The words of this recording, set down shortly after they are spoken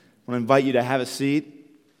I want to invite you to have a seat.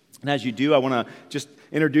 And as you do, I want to just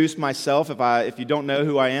introduce myself. If you don't know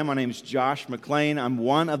who I am, my name is Josh McLean. I'm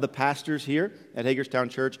one of the pastors here at Hagerstown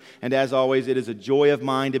Church. And as always, it is a joy of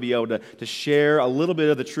mine to be able to share a little bit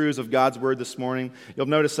of the truths of God's Word this morning. You'll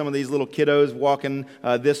notice some of these little kiddos walking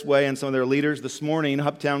this way and some of their leaders this morning,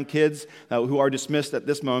 Hubtown kids who are dismissed at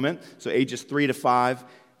this moment, so ages 3 to 5.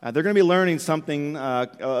 They're going to be learning something,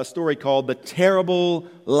 a story called The Terrible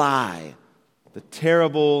Lie. The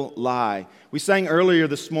Terrible Lie. We sang earlier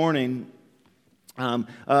this morning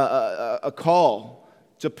a call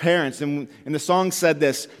to parents, and the song said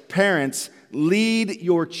this: parents, lead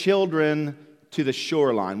your children to the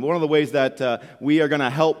shoreline. One of the ways that we are going to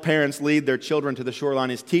help parents lead their children to the shoreline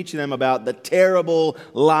is teaching them about the terrible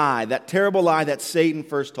lie that Satan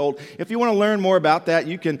first told. If you want to learn more about that,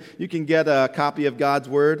 you can get a copy of God's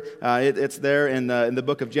Word. It's there in the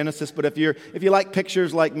book of Genesis. But if you like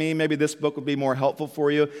pictures like me, maybe this book would be more helpful for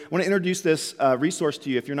you. I want to introduce this resource to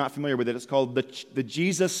you if you're not familiar with it. It's called the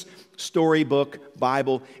Jesus Storybook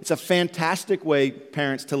Bible. It's a fantastic way,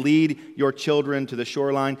 parents, to lead your children to the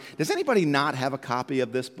shoreline. Does anybody not have a copy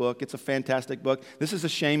of this book? It's a fantastic book. This is a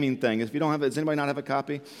shaming thing. If you don't have it, does anybody not have a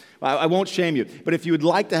copy? I won't shame you. But if you would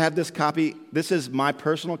like to have this copy, this is my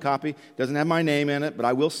personal copy. It doesn't have my name in it, but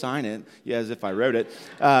I will sign it, as if I wrote it.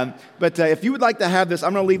 But if you would like to have this,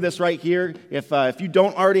 I'm going to leave this right here. If you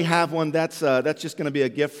don't already have one, that's just going to be a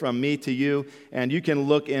gift from me to you. And you can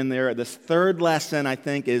look in there. This third lesson, I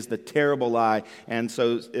think, is the terrible lie. And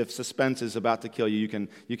so if suspense is about to kill you,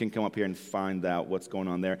 you can come up here and find out what's going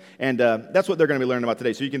on there. And that's what they're going to be learning about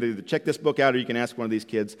today. So you can either check this book out or you can ask one of these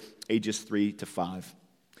kids, ages 3 to 5.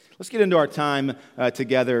 Let's get into our time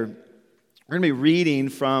together. We're going to be reading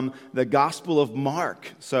from the Gospel of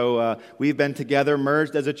Mark. So we've been together,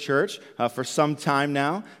 merged as a church for some time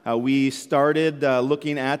now. We started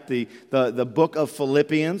looking at the book of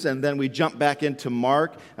Philippians, and then we jumped back into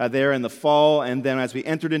Mark there in the fall. And then as we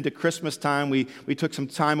entered into Christmas time, we took some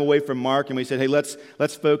time away from Mark, and we said, hey,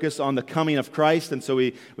 let's focus on the coming of Christ. And so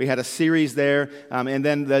we had a series there. And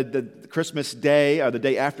then the Christmas day, or the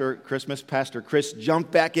day after Christmas, Pastor Chris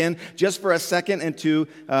jumped back in just for a second into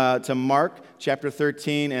to Mark chapter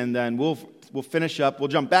 13, and then we'll finish up. We'll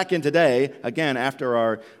jump back in today, again,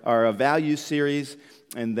 after our values series,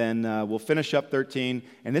 and then we'll finish up 13.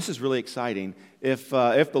 And this is really exciting. If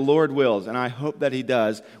the Lord wills, and I hope that He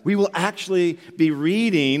does, we will actually be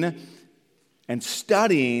reading and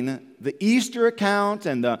studying the Easter account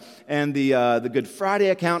and the Good Friday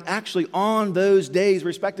account actually on those days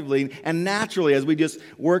respectively. And naturally, as we just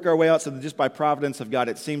work our way out, so that just by providence of God,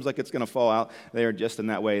 it seems like it's going to fall out there just in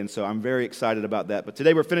that way. And so I'm very excited about that. But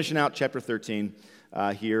today we're finishing out chapter 13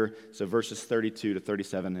 here, so verses 32 to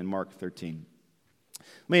 37 in Mark 13.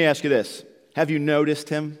 Let me ask you this. Have you noticed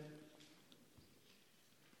Him?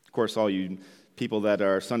 Of course, all you people that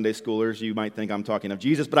are Sunday schoolers, you might think I'm talking of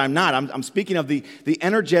Jesus, but I'm not. I'm speaking of the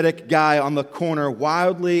energetic guy on the corner,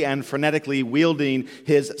 wildly and frenetically wielding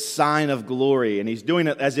his sign of glory, and he's doing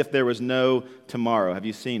it as if there was no tomorrow. Have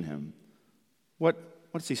you seen him?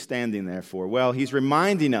 What's he standing there for? Well, he's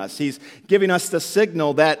reminding us, he's giving us the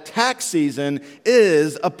signal that tax season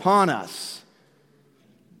is upon us.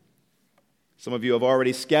 Some of you have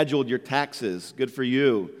already scheduled your taxes. Good for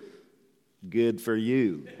you. Good for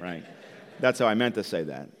you, right? That's how I meant to say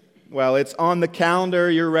that. Well, it's on the calendar.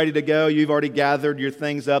 You're ready to go. You've already gathered your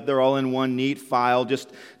things up. They're all in one neat file,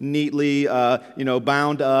 just neatly,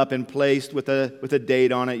 bound up and placed with a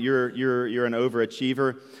date on it. You're an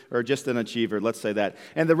overachiever, or just an achiever. Let's say that.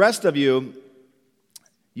 And the rest of you,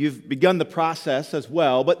 you've begun the process as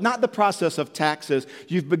well, but not the process of taxes.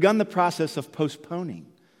 You've begun the process of postponing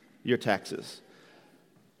your taxes.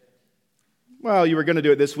 Well, you were going to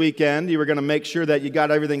do it this weekend. You were going to make sure that you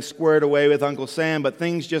got everything squared away with Uncle Sam, but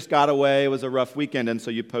things just got away. It was a rough weekend, and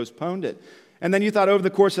so you postponed it. And then you thought over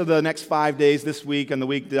the course of the next 5 days this week and the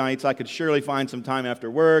weeknights, I could surely find some time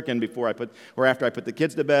after work and after I put the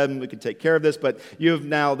kids to bed, and we could take care of this. But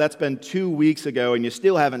that's been 2 weeks ago, and you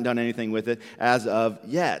still haven't done anything with it as of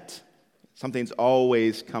yet. Something's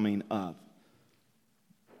always coming up.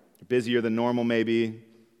 You're busier than normal, maybe.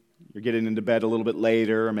 You're getting into bed a little bit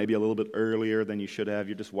later, or maybe a little bit earlier than you should have.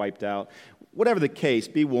 You're just wiped out. Whatever the case,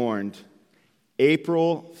 be warned.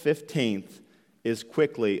 April 15th is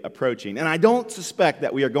quickly approaching. And I don't suspect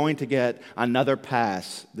that we are going to get another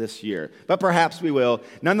pass this year. But perhaps we will.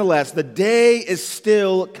 Nonetheless, the day is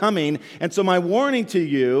still coming. And so my warning to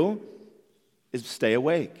you is stay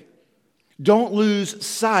awake. Don't lose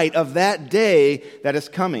sight of that day that is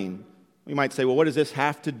coming. You might say, well, what does this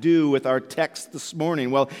have to do with our text this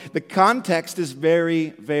morning? Well, the context is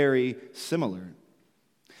very, very similar.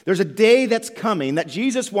 There's a day that's coming that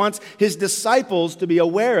Jesus wants his disciples to be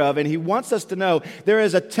aware of, and he wants us to know there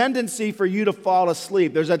is a tendency for you to fall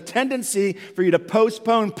asleep. There's a tendency for you to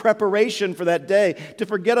postpone preparation for that day, to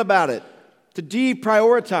forget about it, to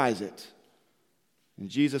deprioritize it. And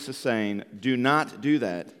Jesus is saying, do not do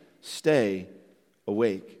that. Stay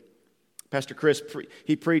awake. Pastor Chris,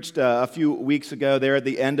 he preached a few weeks ago there at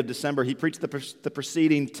the end of December. He preached the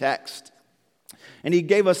preceding text. And he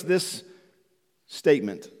gave us this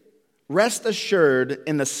statement: rest assured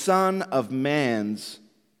in the Son of Man's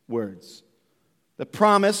words. The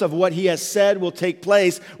promise of what he has said will take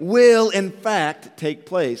place will in fact take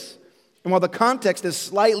place. And while the context is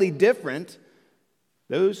slightly different,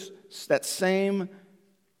 that same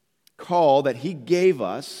call that he gave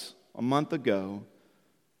us a month ago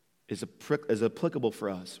is applicable for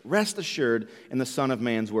us. Rest assured in the Son of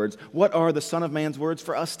Man's words. What are the Son of Man's words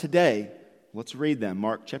for us today? Let's read them.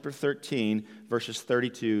 Mark chapter 13, verses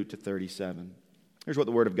 32 to 37. Here's what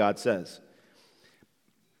the Word of God says.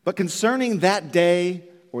 But concerning that day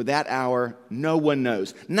or that hour, no one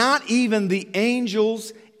knows. Not even the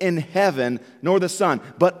angels in heaven, nor the Son,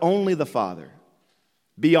 but only the Father.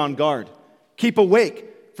 Be on guard. Keep awake,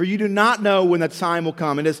 for you do not know when the time will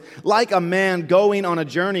come. It is like a man going on a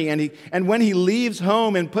journey, and when he leaves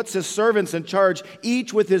home and puts his servants in charge,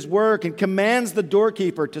 each with his work, and commands the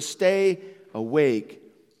doorkeeper to stay awake.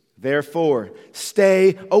 Therefore,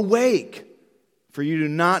 stay awake, for you do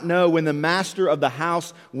not know when the master of the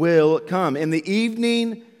house will come. In the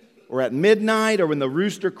evening, or at midnight, or when the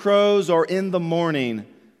rooster crows, or in the morning,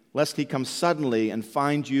 lest he come suddenly and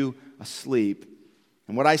find you asleep.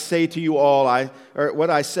 And what I say to you all,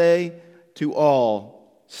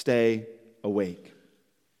 stay awake.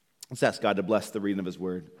 Let's ask God to bless the reading of His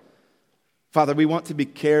Word. Father, we want to be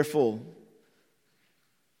careful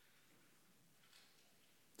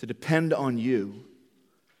to depend on you.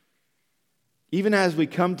 Even as we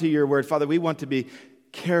come to your Word, Father, we want to be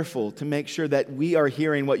careful to make sure that we are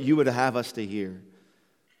hearing what you would have us to hear.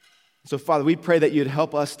 So, Father, we pray that you'd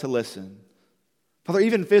help us to listen. Father,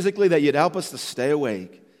 even physically, that you'd help us to stay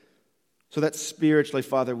awake, so that spiritually,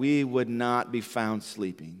 Father, we would not be found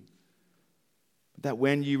sleeping. But that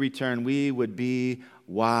when you return, we would be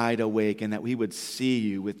wide awake and that we would see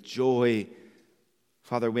you with joy.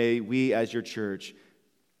 Father, may we as your church,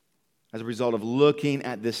 as a result of looking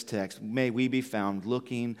at this text, may we be found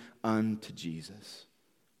looking unto Jesus.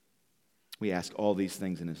 We ask all these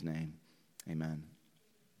things in his name. Amen.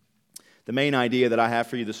 The main idea that I have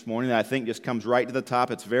for you this morning that I think just comes right to the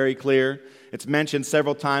top, it's very clear, it's mentioned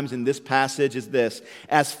several times in this passage, is this: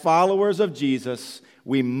 as followers of Jesus,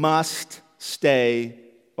 we must stay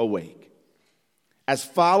awake. As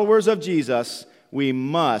followers of Jesus, we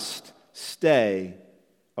must stay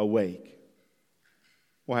awake.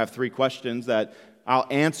 We'll have 3 questions that I'll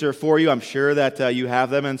answer for you. I'm sure that you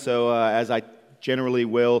have them, and so as I generally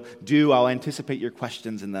will do, I'll anticipate your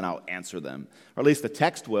questions and then I'll answer them, or at least the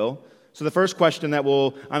text will. So the first question that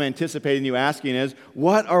I'm anticipating you asking is,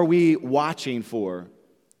 what are we watching for?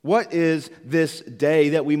 What is this day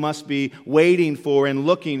that we must be waiting for and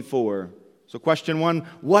looking for? So question 1,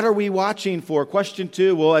 what are we watching for? Question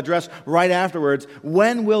 2, we'll address right afterwards,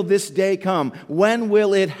 when will this day come? When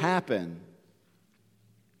will it happen?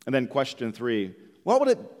 And then question 3, what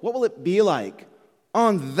will it be like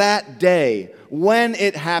on that day when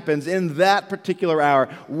it happens, in that particular hour?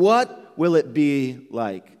 What will it be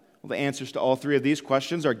like? Well, the answers to all 3 of these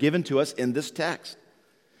questions are given to us in this text.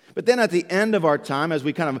 But then at the end of our time, as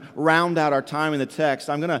we kind of round out our time in the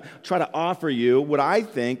text, I'm going to try to offer you what I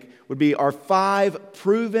think would be our 5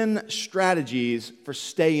 proven strategies for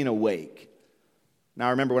staying awake. Now,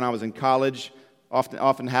 I remember when I was in college,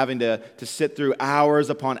 often having to sit through hours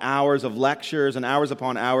upon hours of lectures and hours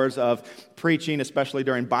upon hours of preaching, especially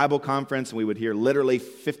during Bible conference, and we would hear literally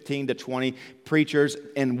 15 to 20 preachers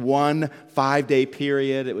in one 5-day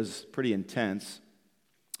period. It was pretty intense.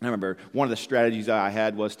 I remember one of the strategies I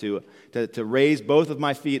had was to raise both of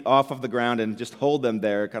my feet off of the ground and just hold them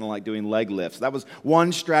there, kind of like doing leg lifts. That was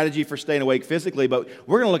one strategy for staying awake physically, but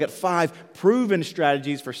we're going to look at 5 proven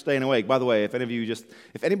strategies for staying awake. By the way, if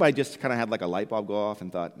anybody just kind of had like a light bulb go off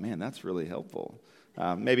and thought, man, that's really helpful,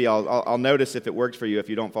 maybe I'll notice if it works for you if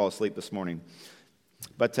you don't fall asleep this morning.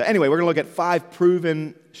 But anyway, we're going to look at 5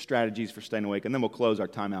 proven strategies for staying awake, and then we'll close our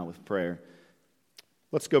time out with prayer.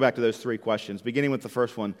 Let's go back to those 3 questions, beginning with the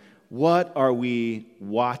first one. What are we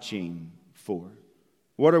watching for?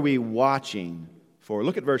 What are we watching for?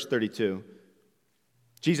 Look at verse 32.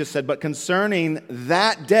 Jesus said, but concerning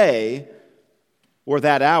that day or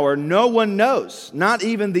that hour, no one knows, not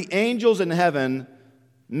even the angels in heaven,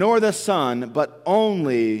 nor the Son, but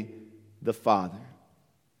only the Father.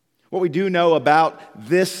 What we do know about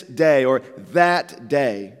this day or that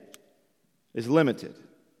day is limited.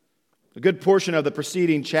 A good portion of the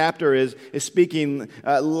preceding chapter is speaking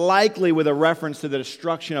likely with a reference to the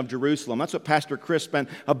destruction of Jerusalem. That's what Pastor Chris spent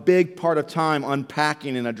a big part of time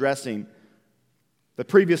unpacking and addressing. The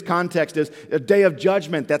previous context is a day of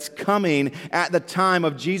judgment that's coming at the time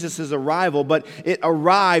of Jesus' arrival, but it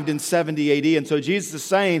arrived in 70 AD. And so Jesus is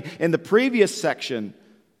saying in the previous section,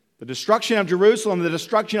 the destruction of Jerusalem, the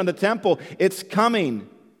destruction of the temple, it's coming.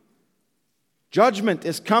 Judgment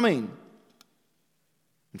is coming.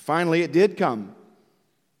 And finally, it did come.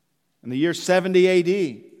 In the year 70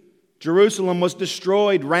 AD, Jerusalem was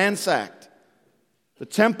destroyed, ransacked. The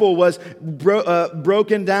temple was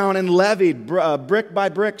broken down and levied, brick by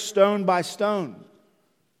brick, stone by stone.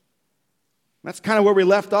 That's kind of where we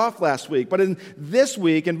left off last week. But in this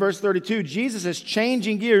week, in verse 32, Jesus is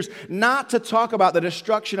changing gears not to talk about the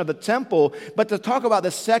destruction of the temple, but to talk about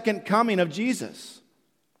the second coming of Jesus,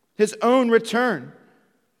 his own return.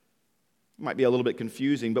 It might be a little bit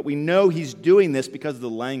confusing, but we know he's doing this because of the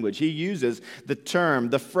language. He uses the term,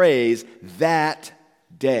 the phrase, that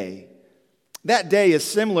day. That day is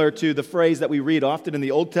similar to the phrase that we read often in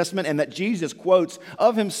the Old Testament and that Jesus quotes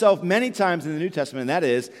of himself many times in the New Testament, and that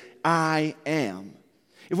is, I am.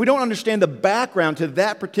 If we don't understand the background to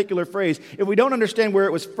that particular phrase, if we don't understand where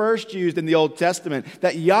it was first used in the Old Testament,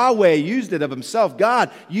 that Yahweh used it of himself,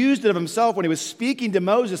 God used it of himself when he was speaking to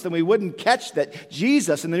Moses, then we wouldn't catch that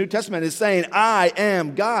Jesus in the New Testament is saying, I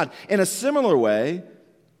am God. In a similar way,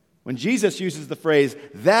 when Jesus uses the phrase,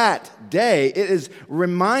 that day, it is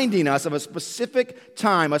reminding us of a specific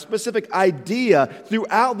time, a specific idea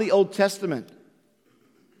throughout the Old Testament.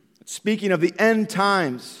 Speaking of the end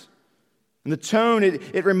times, and the tone,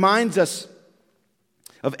 it reminds us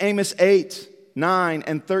of Amos 8, 9,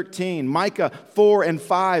 and 13, Micah 4 and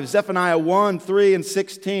 5, Zephaniah 1, 3, and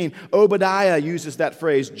 16. Obadiah uses that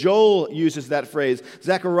phrase. Joel uses that phrase.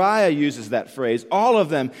 Zechariah uses that phrase. All of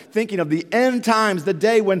them thinking of the end times, the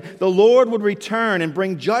day when the Lord would return and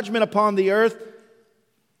bring judgment upon the earth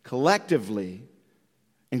collectively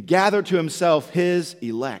and gather to himself his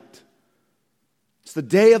elect. It's the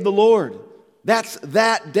day of the Lord. That's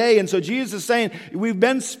that day. And so Jesus is saying, we've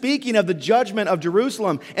been speaking of the judgment of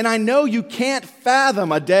Jerusalem, and I know you can't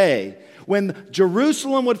fathom a day when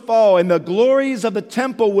Jerusalem would fall and the glories of the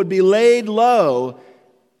temple would be laid low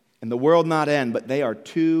and the world not end, but they are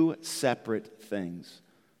two separate things.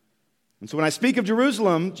 And so when I speak of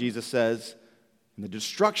Jerusalem, Jesus says, and the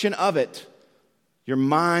destruction of it, your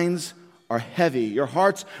minds are heavy, your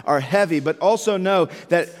hearts are heavy, but also know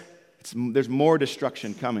that there's more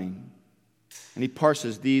destruction coming. And he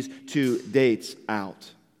parses these two dates out.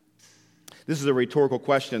 This is a rhetorical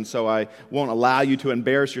question, so I won't allow you to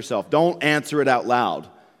embarrass yourself. Don't answer it out loud.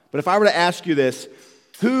 But if I were to ask you this,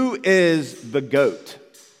 who is the GOAT?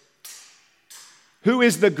 Who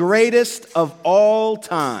is the greatest of all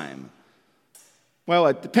time?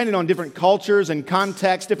 Well, depending on different cultures and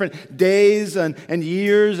contexts, different days and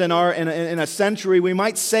years in a century, we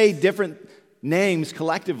might say different names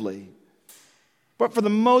collectively. But for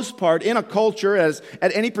the most part, in a culture, as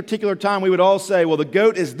at any particular time, we would all say, well, the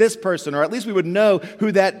GOAT is this person, or at least we would know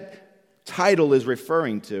who that title is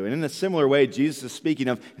referring to. And in a similar way, Jesus is speaking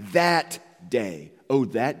of that day. Oh,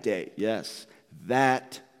 that day. Yes,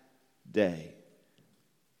 that day.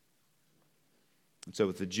 And so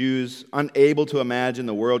with the Jews unable to imagine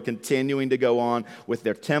the world continuing to go on with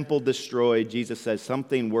their temple destroyed, Jesus says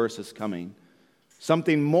something worse is coming.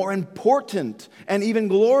 Something more important and even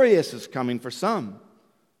glorious is coming for some.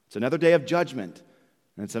 It's another day of judgment.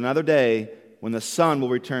 And it's another day when the Son will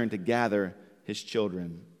return to gather his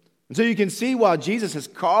children. And so you can see why Jesus is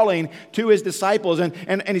calling to his disciples,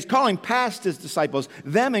 and he's calling past his disciples,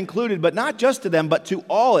 them included, but not just to them, but to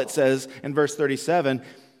all, it says in verse 37,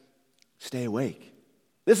 stay awake.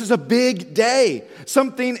 This is a big day.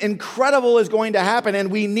 Something incredible is going to happen,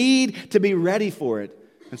 and we need to be ready for it.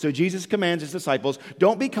 And so Jesus commands his disciples,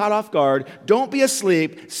 don't be caught off guard, don't be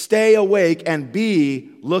asleep, stay awake and be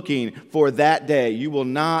looking for that day. You will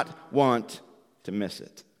not want to miss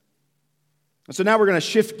it. And so now we're going to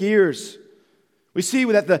shift gears. We see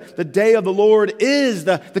that the day of the Lord is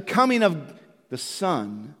the coming of the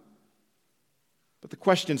Son. But the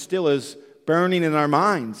question still is burning in our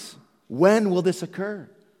minds. When will this occur?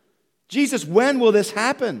 Jesus, when will this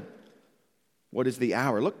happen? What is the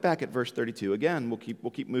hour? Look back at verse 32 again. We'll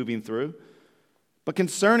keep moving through. But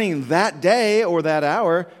concerning that day or that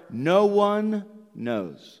hour, no one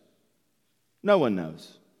knows. No one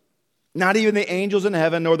knows. Not even the angels in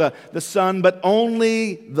heaven nor the Son, but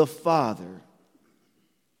only the Father.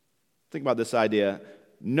 Think about this idea.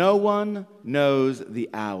 no one knows the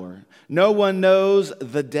hour. No one knows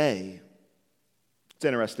the day. It's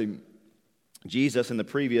interesting. Jesus, in the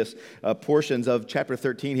previous portions of chapter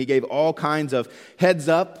 13, he gave all kinds of heads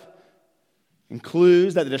up and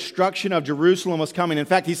clues that the destruction of Jerusalem was coming. In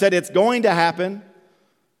fact, he said it's going to happen.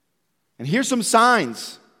 And here's some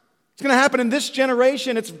signs. It's going to happen in this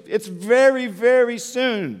generation. It's very, very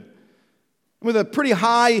soon. With a pretty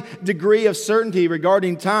high degree of certainty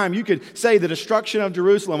regarding time, you could say the destruction of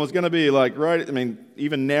Jerusalem was going to be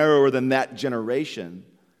even narrower than that generation.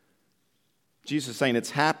 Jesus is saying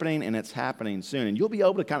it's happening and it's happening soon. And you'll be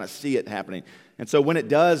able to kind of see it happening. And so when it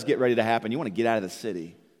does get ready to happen, you want to get out of the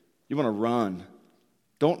city. You want to run.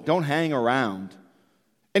 Don't hang around.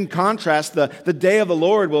 In contrast, the day of the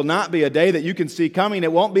Lord will not be a day that you can see coming.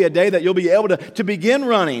 It won't be a day that you'll be able to begin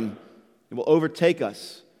running. It will overtake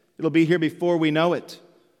us. It'll be here before we know it.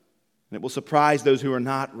 And it will surprise those who are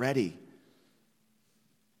not ready.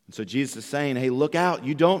 And so Jesus is saying, hey, look out.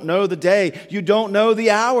 You don't know the day. You don't know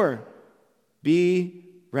the hour. Be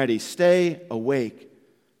ready. Stay awake.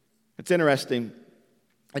 It's interesting.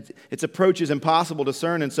 Its approach is impossible to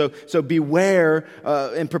discern, and so beware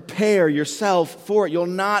and prepare yourself for it. You'll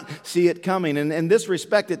not see it coming. And in this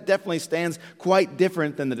respect, it definitely stands quite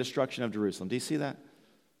different than the destruction of Jerusalem. Do you see that?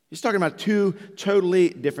 He's talking about two totally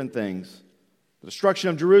different things. The destruction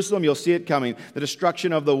of Jerusalem, you'll see it coming. The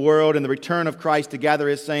destruction of the world and the return of Christ to gather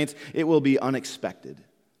his saints, it will be unexpected.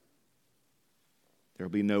 There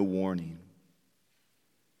will be no warning.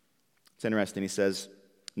 It's interesting. He says,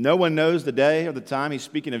 no one knows the day or the time. He's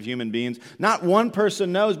speaking of human beings. Not one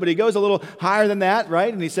person knows, but he goes a little higher than that,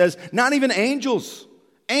 right? And he says, not even angels.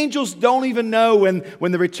 Angels don't even know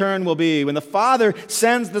when the return will be. When the Father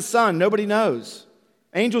sends the Son, nobody knows.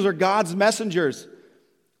 Angels are God's messengers.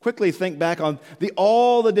 Quickly think back on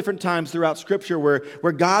all the different times throughout Scripture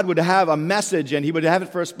where God would have a message and he would have it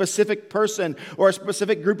for a specific person or a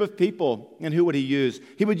specific group of people. And who would he use?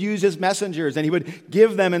 He would use his messengers and he would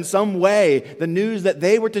give them in some way the news that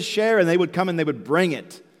they were to share, and they would come and they would bring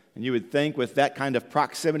it. And you would think with that kind of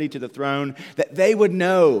proximity to the throne that they would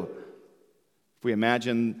know. If we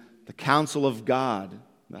imagine the counsel of God,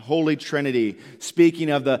 the Holy Trinity, speaking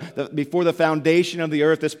of before the foundation of the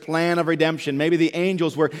earth, this plan of redemption. Maybe the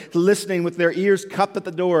angels were listening with their ears cupped at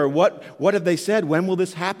the door. What have they said? When will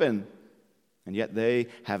this happen? And yet they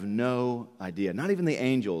have no idea, not even the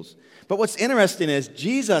angels. But what's interesting is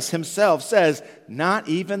Jesus himself says, not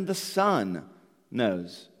even the Son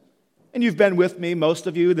knows. And you've been with me, most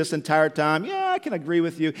of you, this entire time. Yeah, I can agree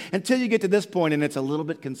with you. Until you get to this point and it's a little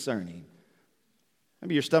bit concerning.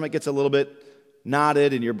 Maybe your stomach gets a little bit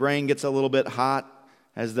knotted and your brain gets a little bit hot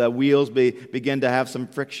as the wheels begin to have some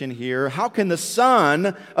friction here. How can the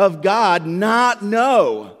Son of God not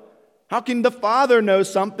know? How can the Father know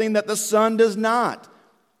something that the Son does not?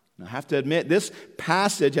 I have to admit, this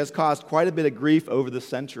passage has caused quite a bit of grief over the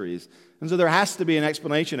centuries. And so there has to be an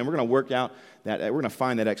explanation, and we're going to work out that. We're going to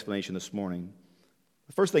find that explanation this morning.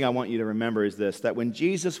 The first thing I want you to remember is this, that when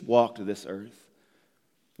Jesus walked this earth,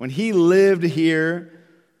 when he lived here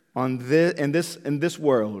in this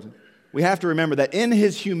world, we have to remember that in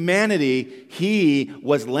his humanity, he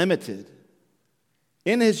was limited.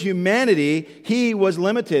 In his humanity, he was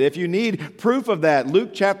limited. If you need proof of that, Luke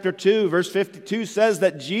chapter 2, verse 52 says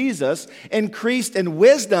that Jesus increased in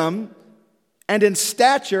wisdom and in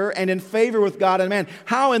stature and in favor with God and man.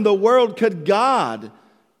 How in the world could God,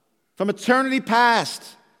 from eternity past,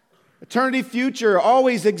 eternity future,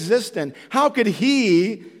 always existent, how could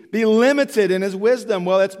he be limited in his wisdom?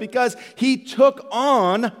 Well, it's because he took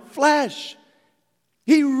on flesh.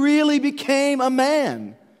 He really became a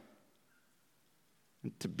man.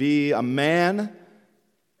 And to be a man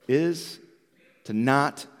is to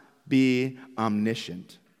not be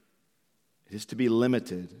omniscient. It is to be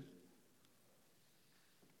limited.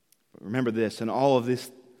 But remember this, in all of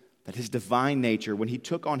this, that his divine nature, when he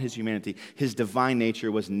took on his humanity, his divine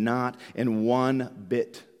nature was not in one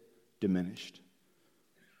bit diminished.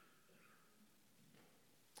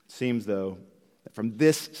 Seems, though, that from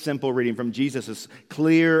this simple reading, from Jesus'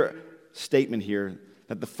 clear statement here,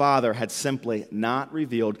 that the Father had simply not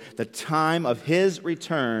revealed the time of his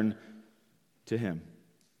return to him.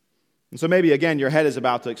 And so maybe, again, your head is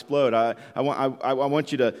about to explode. I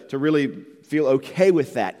want you to really feel okay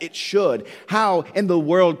with that. It should. How in the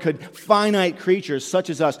world could finite creatures such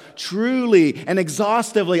as us truly and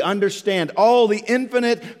exhaustively understand all the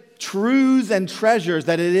infinite truths and treasures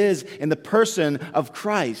that it is in the person of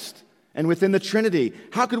Christ and within the Trinity?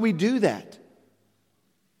 How could we do that?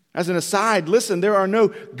 As an aside, listen, there are no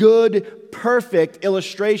good, perfect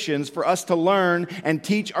illustrations for us to learn and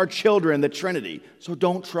teach our children the Trinity, so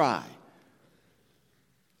don't try.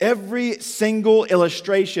 every single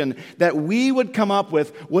illustration that we would come up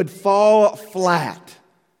with would fall flat.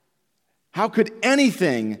 How could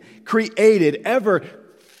anything created ever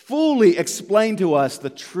fully explain to us the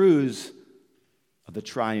truths of the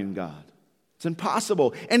triune God? It's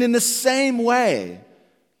impossible. And in the same way,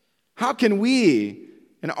 how can we,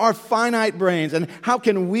 in our finite brains, and how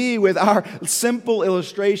can we, with our simple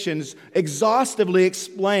illustrations, exhaustively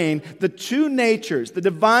explain the two natures, the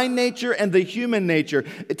divine nature and the human nature,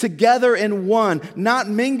 together in one, not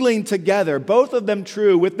mingling together, both of them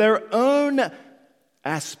true with their own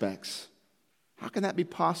aspects? How can that be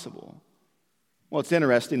possible? Well, it's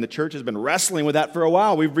interesting. The church has been wrestling with that for a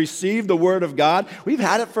while. We've received the Word of God. We've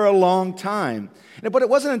had it for a long time. But it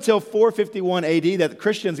wasn't until 451 AD that the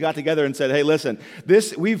Christians got together and said, hey, listen,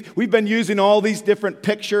 we've been using all these different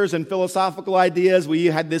pictures and philosophical ideas. We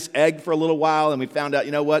had this egg for a little while, and we found out,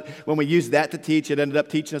 you know what? When we used that to teach, it ended up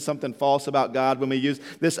teaching us something false about God. When we used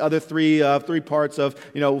this other three parts of,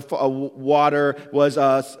 water was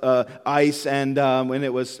ice, and when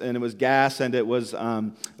it was gas, and it was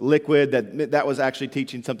liquid, that was actually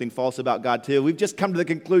teaching something false about God too. We've just come to the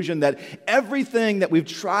conclusion that everything that we've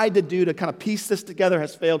tried to do to kind of piece this together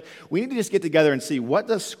has failed. We need to just get together and see, what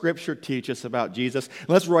does Scripture teach us about Jesus? And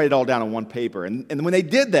let's write it all down on one paper. And when they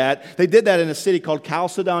did that in a city called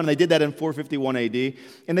Chalcedon, and they did that in 451 AD.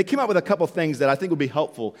 And they came up with a couple things that I think would be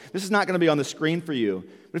helpful. This is not going to be on the screen for you.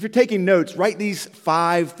 But if you're taking notes, write these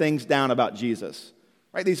 5 things down about Jesus.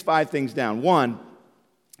 Write these 5 things down. 1,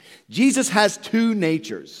 Jesus has 2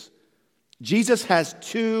 natures. Jesus has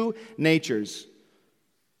 2 natures.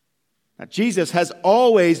 Now, Jesus has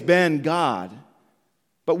always been God.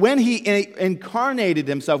 But when he incarnated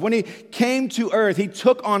himself, when he came to earth, he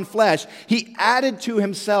took on flesh, he added to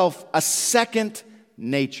himself a second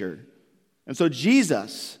nature. And so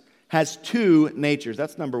Jesus has 2 natures.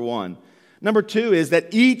 That's number 1. Number 2 is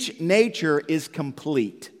that each nature is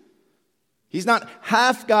complete. He's not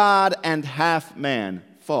half God and half man.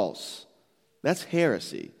 False. That's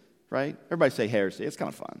heresy, right? Everybody say heresy. It's kind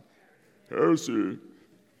of fun. Heresy.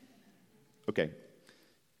 Okay.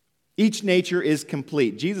 Each nature is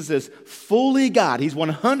complete. Jesus is fully God. He's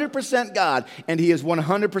 100% God, and he is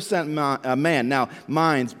 100% man. Now,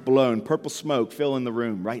 mind's blown. Purple smoke filling the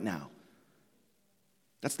room right now.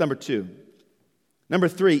 That's number 2. Number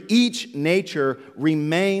 3, each nature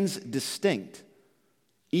remains distinct.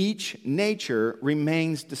 Each nature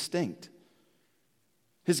remains distinct.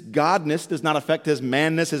 His godness does not affect his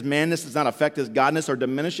manness. His manness does not affect his godness or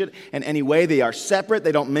diminish it in any way. They are separate.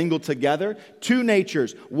 They don't mingle together. 2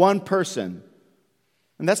 natures, 1 person.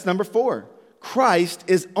 And that's number 4. Christ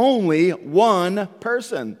is only 1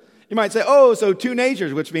 person. You might say, oh, so 2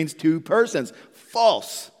 natures, which means 2 persons.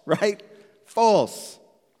 False, right? False.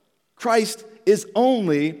 Christ is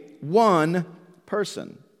only 1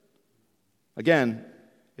 person. Again,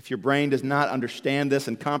 if your brain does not understand this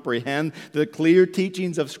and comprehend the clear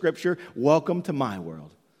teachings of Scripture, welcome to my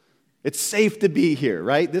world. It's safe to be here,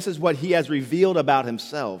 right? This is what he has revealed about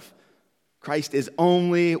himself. Christ is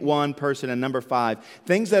only 1 person. And number 5,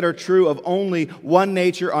 things that are true of only 1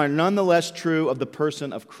 nature are nonetheless true of the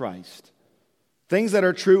person of Christ. Things that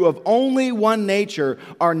are true of only 1 nature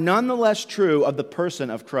are nonetheless true of the person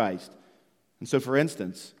of Christ. And so, for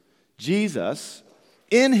instance, Jesus,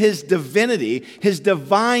 in his divinity, his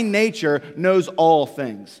divine nature, knows all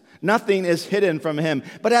things. Nothing is hidden from him.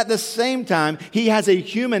 But at the same time, he has a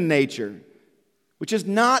human nature, which is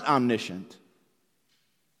not omniscient.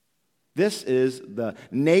 This is the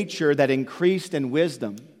nature that increased in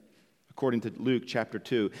wisdom, according to Luke chapter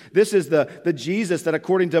 2. This is the Jesus that,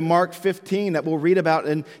 according to Mark 15, that we'll read about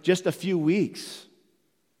in just a few weeks.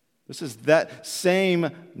 This is that same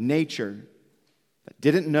nature that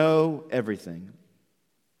didn't know everything.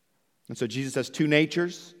 And so Jesus has 2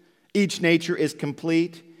 natures. Each nature is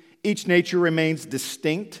complete. Each nature remains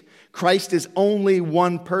distinct. Christ is only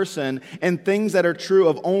 1 person, and things that are true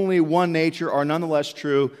of only 1 nature are nonetheless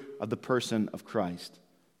true of the person of Christ.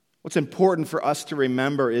 What's important for us to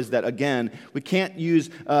remember is that, again, we can't use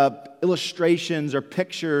illustrations or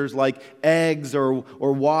pictures like eggs or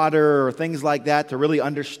water or things like that to really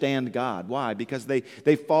understand God. Why? Because they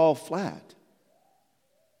fall flat.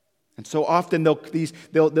 And so often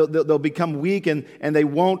they'll become weak and they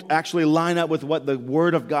won't actually line up with what the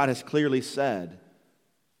Word of God has clearly said.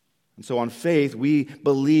 And so on faith, we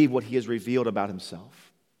believe what he has revealed about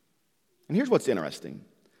himself. And here's what's interesting.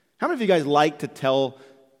 How many of you guys like to tell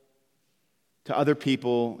to other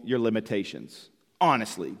people your limitations?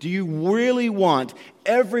 Honestly, do you really want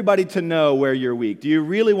everybody to know where you're weak? Do you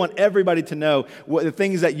really want everybody to know the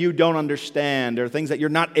things that you don't understand or things that you're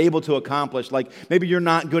not able to accomplish? Like maybe you're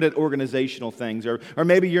not good at organizational things or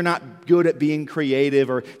maybe you're not good at being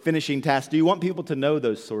creative or finishing tasks. Do you want people to know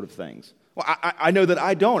those sort of things? Well, I know that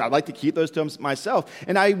I don't. I'd like to keep those to myself.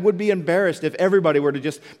 And I would be embarrassed if everybody were to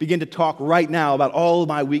just begin to talk right now about all of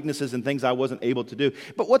my weaknesses and things I wasn't able to do.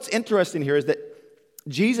 But what's interesting here is that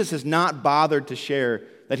Jesus is not bothered to share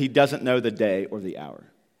that he doesn't know the day or the hour.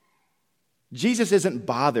 Jesus isn't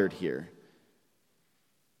bothered here.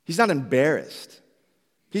 He's not embarrassed.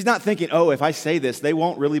 He's not thinking, oh, if I say this, they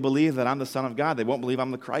won't really believe that I'm the Son of God. They won't believe I'm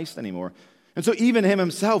the Christ anymore. And so even him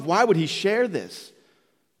himself, why would he share this?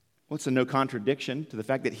 Well, it's a no contradiction to the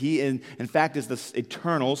fact that he, in fact, is the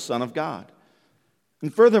eternal Son of God.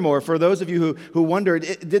 And furthermore, for those of you who wonder,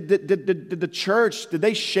 did the church, did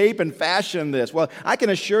they shape and fashion this? Well, I can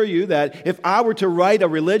assure you that if I were to write a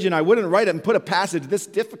religion, I wouldn't write it and put a passage this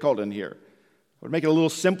difficult in here. I would make it a little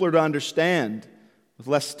simpler to understand with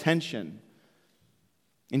less tension.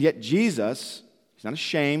 And yet Jesus, he's not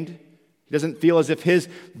ashamed. He doesn't feel as if his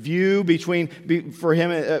view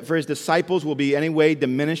for his disciples will be any way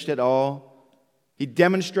diminished at all. He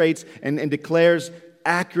demonstrates and declares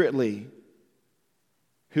accurately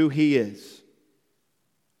who he is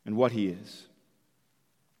and what he is.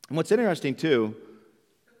 And what's interesting too,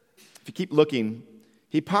 if you keep looking,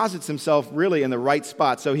 he posits himself really in the right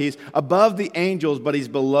spot. So he's above the angels, but he's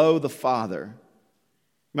below the Father.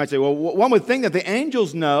 You might say, well, one would think that the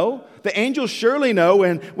angels know. The angels surely know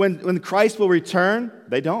when Christ will return.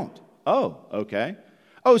 They don't. Oh, okay.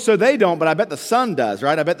 Oh, so they don't, but I bet the Son does,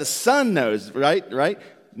 right? I bet the Son knows, right?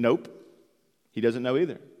 Nope. He doesn't know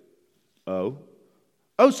either.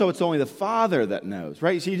 Oh, so it's only the Father that knows,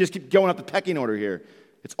 right? So you just keep going up the pecking order here.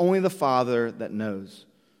 It's only the Father that knows.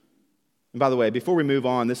 And by the way, before we move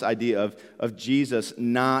on, this idea of Jesus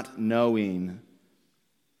not knowing,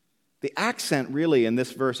 the accent really in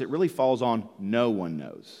this verse, it really falls on no one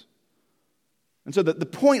knows. And so the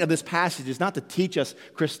point of this passage is not to teach us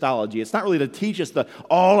Christology. It's not really to teach us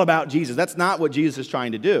all about Jesus. That's not what Jesus is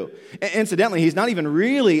trying to do. Incidentally, he's not even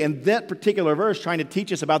really in that particular verse trying to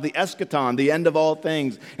teach us about the eschaton, the end of all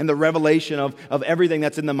things, and the revelation of everything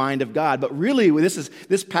that's in the mind of God. But really,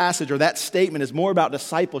 this passage or that statement is more about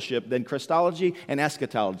discipleship than Christology and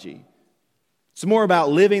eschatology. It's more about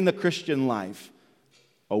living the Christian life,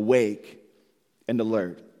 awake and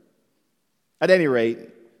alert. At any rate,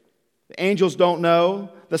 the angels don't know.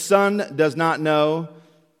 The Son does not know.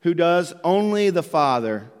 Who does? Only the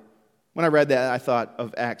Father. When I read that, I thought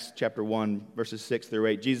of Acts chapter 1, verses 6 through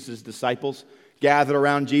 8. Jesus' disciples gathered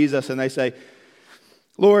around Jesus and they say,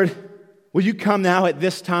 Lord, will you come now at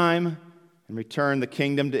this time and return the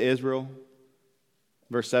kingdom to Israel?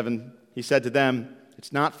 Verse 7, he said to them,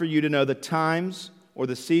 it's not for you to know the times or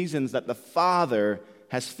the seasons that the Father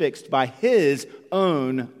has fixed by his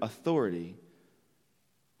own authority.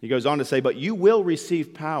 He goes on to say, but you will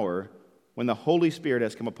receive power when the Holy Spirit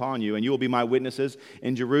has come upon you, and you will be my witnesses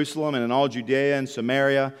in Jerusalem and in all Judea and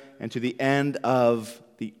Samaria and to the end of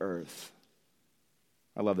the earth.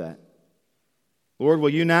 I love that. Lord, will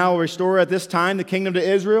you now restore at this time the kingdom to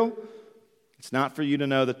Israel? It's not for you to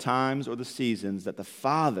know the times or the seasons that the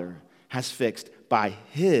Father has fixed by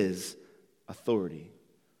his authority.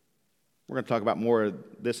 We're going to talk about more of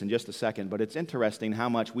this in just a second, but it's interesting how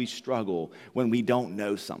much we struggle when we don't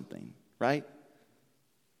know something, right?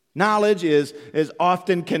 Knowledge is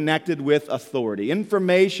often connected with authority.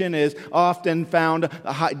 Information is often found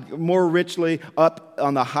more richly up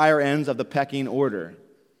on the higher ends of the pecking order.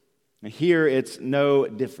 And here it's no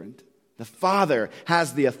different. The Father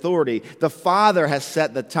has the authority. The Father has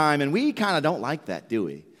set the time, and we kind of don't like that, do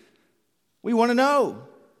we? We want to know.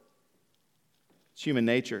 It's human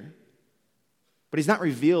nature. But he's not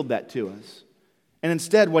revealed that to us. And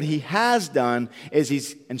instead, what he has done is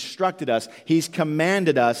he's instructed us, he's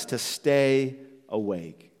commanded us to stay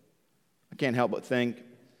awake. I can't help but think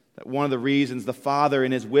that one of the reasons the Father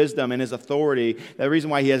in his wisdom and his authority, the reason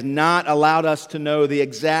why he has not allowed us to know the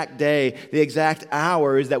exact day, the exact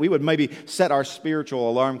hour, is that we would maybe set our spiritual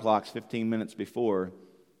alarm clocks 15 minutes before.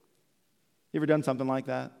 You ever done something like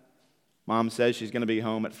that? Mom says she's going to be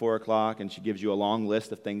home at 4 o'clock, and she gives you a long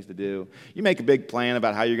list of things to do. You make a big plan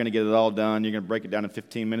about how you're going to get it all done. You're going to break it down in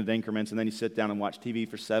 15-minute increments, and then you sit down and watch TV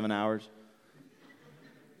for 7 hours.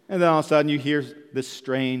 And then all of a sudden, you hear this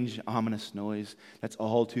strange, ominous noise that's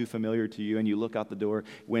all too familiar to you, and you look out the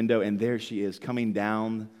window, and there she is coming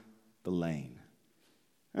down the lane.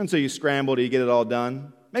 And so you scramble. Do you get it all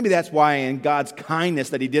done? Maybe that's why in God's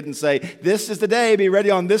kindness that he didn't say, this is the day, be ready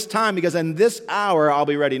on this time, because in this hour I'll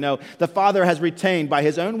be ready. No, the Father has retained by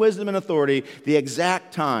his own wisdom and authority the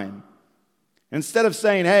exact time. Instead of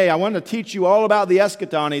saying, hey, I want to teach you all about the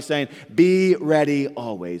eschaton, he's saying, be ready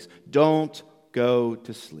always. Don't go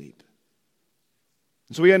to sleep.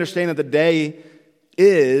 And so we understand that the day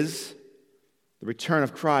is the return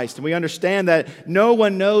of Christ. And we understand that no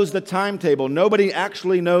one knows the timetable. Nobody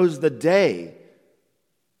actually knows the day.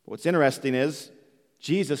 What's interesting is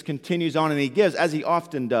Jesus continues on and he gives, as he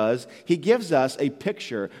often does, he gives us a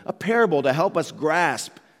picture, a parable to help us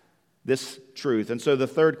grasp this truth. And so the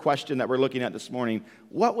third question that we're looking at this morning,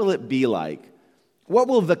 what will it be like? What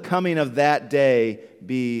will the coming of that day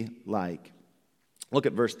be like? Look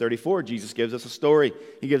at verse 34. Jesus gives us a story.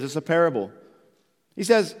 He gives us a parable. He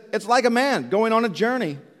says, it's like a man going on a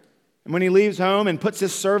journey. And when he leaves home and puts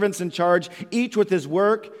his servants in charge, each with his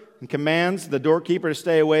work, and commands the doorkeeper to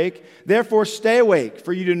stay awake. Therefore stay awake,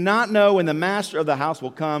 for you do not know when the master of the house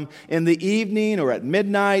will come, in the evening or at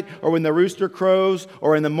midnight, or when the rooster crows,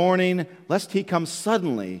 or in the morning, lest he come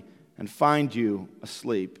suddenly and find you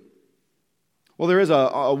asleep. Well, there is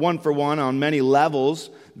a one-for-one on many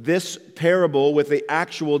levels, this parable with the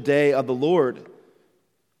actual day of the Lord.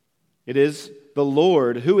 It is the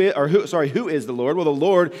Lord. Who is the Lord? Well, the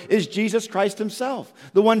Lord is Jesus Christ himself,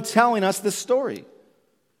 the one telling us this story.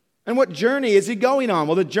 And what journey is he going on?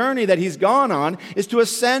 Well, the journey that he's gone on is to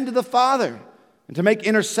ascend to the Father and to make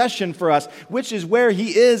intercession for us, which is where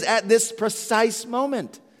he is at this precise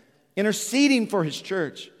moment, interceding for his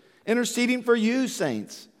church, interceding for you,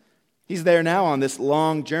 saints. He's there now on this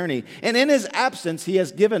long journey. And in his absence, he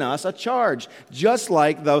has given us a charge, just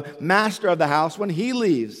like the master of the house when he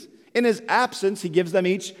leaves. In his absence, he gives them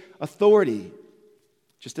each authority,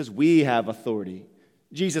 just as we have authority.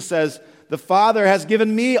 Jesus says, the Father has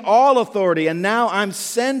given me all authority, and now I'm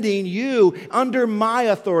sending you under my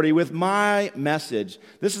authority with my message.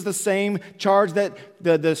 This is the same charge that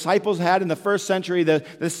the disciples had in the first century,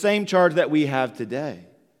 the same charge that we have today.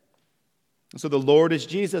 And so the Lord is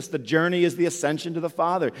Jesus. The journey is the ascension to the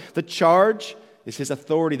Father. The charge is his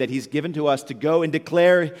authority that he's given to us to go and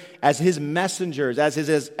declare as his messengers, as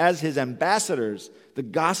his ambassadors, the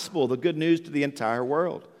gospel, the good news to the entire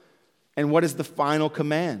world. And what is the final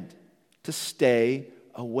command? To stay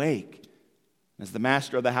awake. As the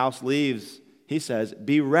master of the house leaves, he says,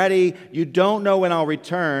 be ready. You don't know when I'll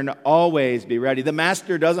return. Always be ready. The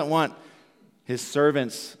master doesn't want his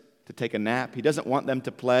servants to take a nap. He doesn't want them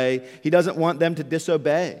to play. He doesn't want them to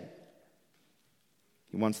disobey.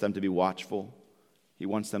 He wants them to be watchful. He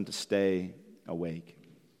wants them to stay awake.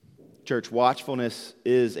 Church, watchfulness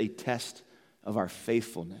is a test of our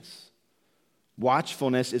faithfulness.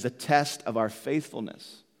 Watchfulness is a test of our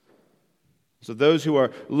faithfulness. So those who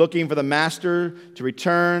are looking for the master to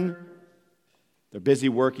return, they're busy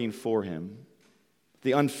working for him.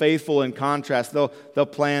 The unfaithful, in contrast, they'll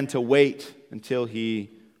plan to wait until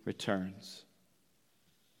he returns.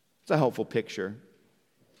 It's a helpful picture.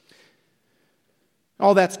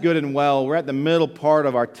 All that's good and well. We're at the middle part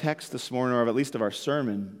of our text this morning, or at least of our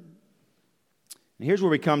sermon. And here's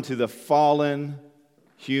where we come to the fallen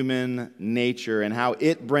human nature and how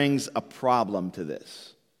it brings a problem to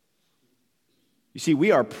this. You see,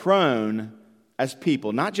 we are prone as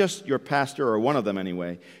people, not just your pastor or one of them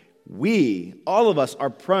anyway. We, all of us, are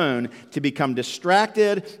prone to become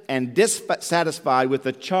distracted and dissatisfied with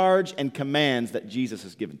the charge and commands that Jesus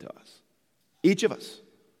has given to us. Each of us.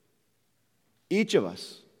 Each of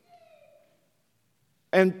us.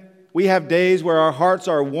 And we have days where our hearts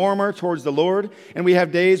are warmer towards the Lord, and we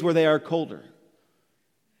have days where they are colder.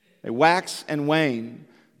 They wax and wane.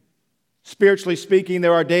 Spiritually speaking,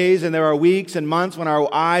 there are days and there are weeks and months when our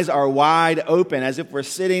eyes are wide open, as if we're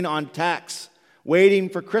sitting on tacks, waiting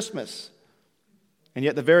for Christmas. And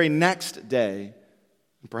yet the very next day,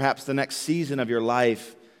 perhaps the next season of your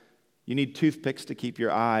life, you need toothpicks to keep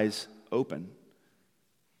your eyes open.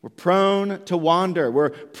 We're prone to wander.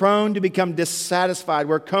 We're prone to become dissatisfied.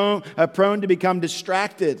 We're prone to become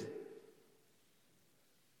distracted.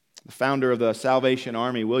 The founder of the Salvation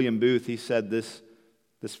Army, William Booth, he said this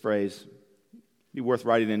phrase. It'd be worth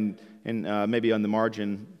writing in maybe on the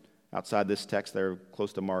margin outside this text there,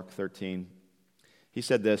 close to Mark 13. He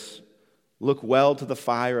said this, look well to the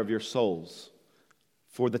fire of your souls,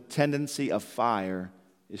 for the tendency of fire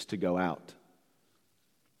is to go out.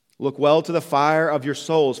 Look well to the fire of your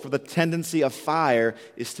souls, for the tendency of fire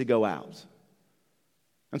is to go out.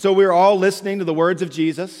 And so we're all listening to the words of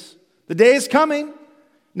Jesus. The day is coming.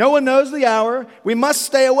 No one knows the hour. We must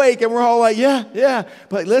stay awake. And we're all like, yeah.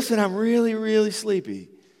 But listen, I'm really, really sleepy.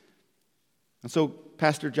 And so,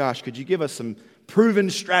 Pastor Josh, could you give us some proven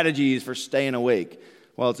strategies for staying awake.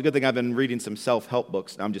 Well, it's a good thing I've been reading some self-help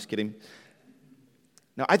books. No, I'm just kidding.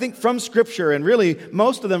 Now, I think from Scripture, and really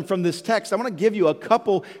most of them from this text, I want to give you a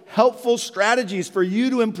couple helpful strategies for you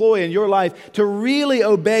to employ in your life to really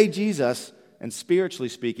obey Jesus and, spiritually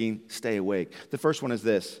speaking, stay awake. The first one is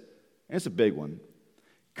this, and it's a big one.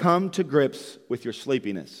 Come to grips with your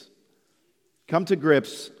sleepiness. Come to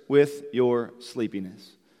grips with your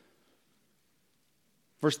sleepiness.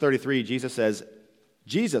 Verse 33, Jesus says,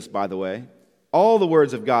 Jesus, by the way, all the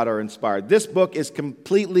words of God are inspired. This book is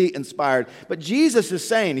completely inspired. But Jesus is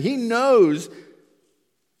saying he knows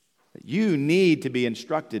that you need to be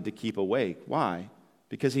instructed to keep awake. Why?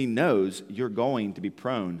 Because he knows you're going to be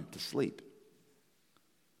prone to sleep.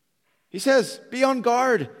 He says, be on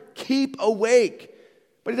guard, keep awake.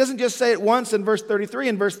 But he doesn't just say it once in verse 33.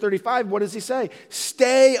 In verse 35, what does he say?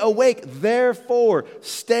 Stay awake, therefore,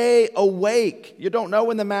 stay awake. You don't know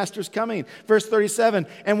when the master's coming. Verse 37,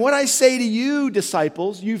 and what I say to you,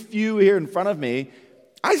 disciples, you few here in front of me,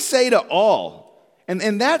 I say to all.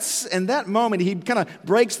 And that's in that moment, he kind of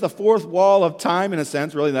breaks the fourth wall of time in a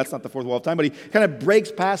sense. Really, that's not the fourth wall of time, but he kind of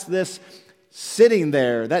breaks past this sitting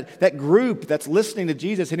there, that group that's listening to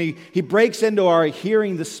Jesus, and he breaks into our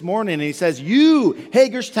hearing this morning, and he says, you,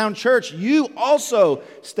 Hagerstown Church, you also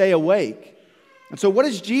stay awake. And so what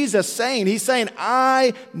is Jesus saying? He's saying,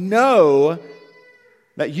 I know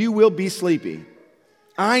that you will be sleepy.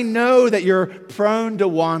 I know that you're prone to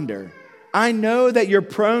wander. I know that you're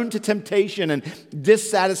prone to temptation and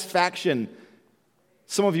dissatisfaction.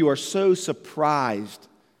 Some of you are so surprised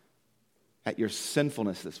at your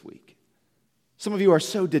sinfulness this week. Some of you are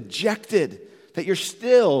so dejected that you're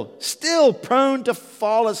still prone to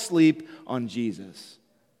fall asleep on Jesus.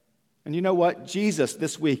 And you know what? Jesus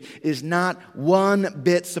this week is not one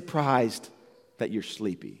bit surprised that you're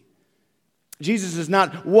sleepy. Jesus is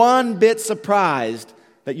not one bit surprised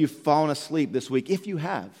that you've fallen asleep this week, if you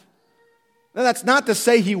have. Now, that's not to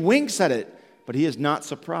say he winks at it, but he is not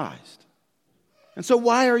surprised. And so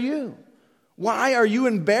why are you? Why are you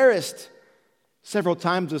embarrassed? Several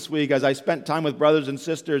times this week, as I spent time with brothers and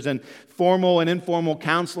sisters in formal and informal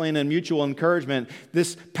counseling and mutual encouragement,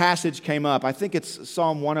 this passage came up. I think it's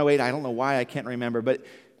Psalm 108. I don't know why, I can't remember. But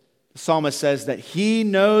the psalmist says that he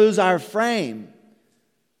knows our frame.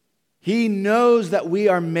 He knows that we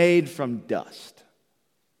are made from dust.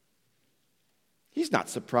 He's not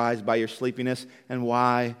surprised by your sleepiness. And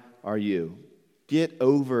why are you? Get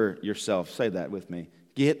over yourself. Say that with me.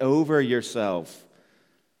 Get over yourself.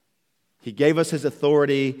 He gave us his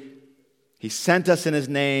authority, he sent us in his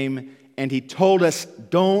name, and he told us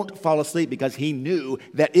don't fall asleep because he knew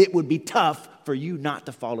that it would be tough for you not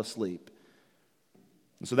to fall asleep.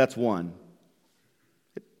 And so that's one.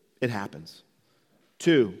 It happens.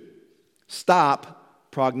 Two,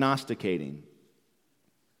 stop prognosticating.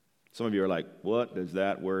 Some of you are like, what does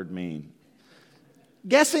that word mean?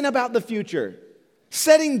 Guessing about the future,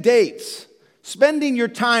 setting dates. Spending your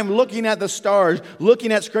time looking at the stars,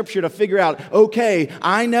 looking at Scripture to figure out, okay,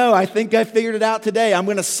 I think I figured it out today. I'm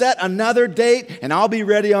going to set another date, and I'll be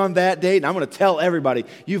ready on that date, and I'm going to tell everybody.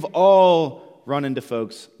 You've all run into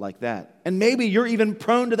folks like that. And maybe you're even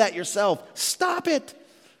prone to that yourself. Stop it.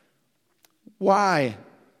 Why?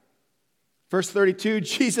 Verse 32,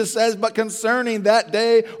 Jesus says, but concerning that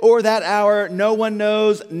day or that hour, no one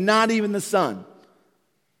knows, not even the Son.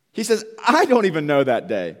 He says, I don't even know that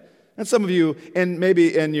day. And some of you, and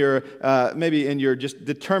maybe in your just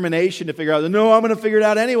determination to figure out, no, I'm going to figure it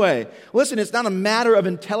out anyway. Listen, it's not a matter of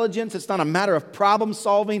intelligence. It's not a matter of problem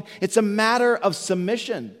solving. It's a matter of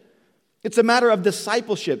submission. It's a matter of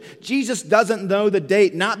discipleship. Jesus doesn't know the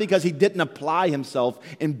date, not because he didn't apply himself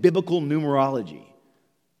in biblical numerology.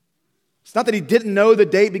 It's not that he didn't know the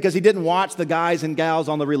date because he didn't watch the guys and gals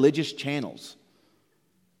on the religious channels.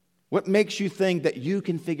 What makes you think that you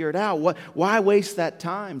can figure it out? Why waste that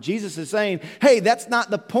time? Jesus is saying, hey, that's not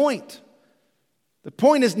the point. The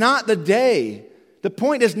point is not the day. The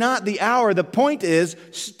point is not the hour. The point is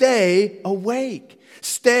stay awake.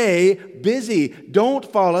 Stay busy. Don't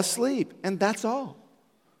fall asleep. And that's all.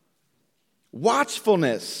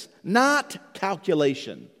 Watchfulness, not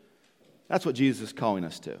calculation. That's what Jesus is calling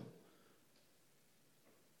us to.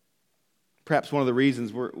 Perhaps one of the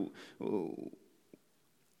reasons what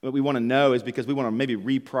we want to know is because we want to maybe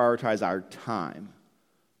reprioritize our time.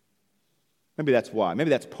 Maybe that's why. Maybe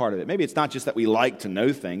that's part of it. Maybe it's not just that we like to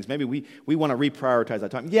know things. Maybe we want to reprioritize our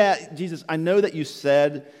time. Yeah, Jesus, I know that you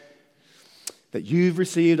said that you've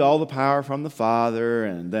received all the power from the Father,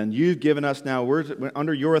 and then you've given us now, we're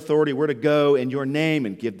under your authority, we're to go in your name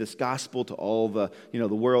and give this gospel to all the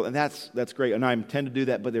world. And that's great. And I intend to do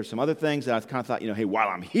that, but there's some other things that I've kind of thought, hey, while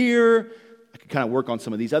I'm here, I could kind of work on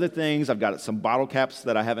some of these other things. I've got some bottle caps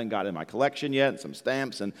that I haven't got in my collection yet, and some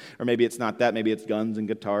stamps, or maybe it's not that. Maybe it's guns and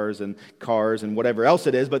guitars and cars and whatever else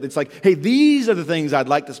it is. But it's like, hey, these are the things I'd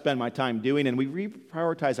like to spend my time doing, and we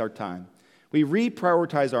reprioritize our time. We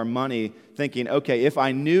reprioritize our money thinking, okay, if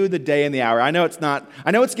I knew the day and the hour, I know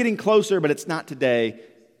it's getting closer, but it's not today.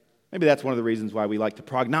 Maybe that's one of the reasons why we like to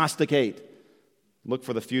prognosticate. Look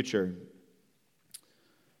for the future.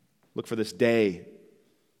 Look for this day.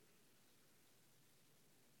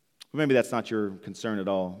 Maybe that's not your concern at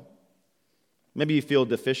all. Maybe you feel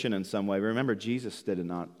deficient in some way. Remember, Jesus did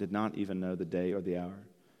not even know the day or the hour.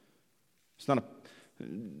 It's not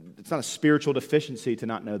a spiritual deficiency to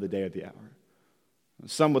not know the day or the hour.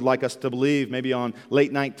 Some would like us to believe, maybe on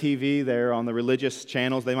late night TV there on the religious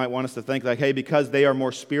channels, they might want us to think like, hey, because they are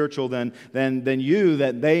more spiritual than you,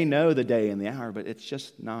 that they know the day and the hour. But it's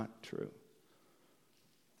just not true.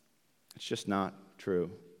 It's just not true.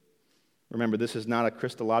 Remember, this is not a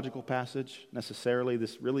Christological passage necessarily.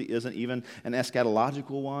 This really isn't even an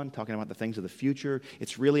eschatological one, talking about the things of the future.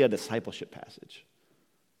 It's really a discipleship passage.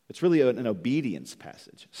 It's really an obedience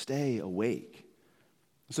passage. Stay awake.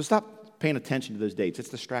 So stop paying attention to those dates. It's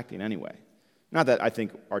distracting anyway. Not that I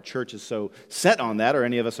think our church is so set on that or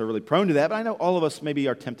any of us are really prone to that, but I know all of us maybe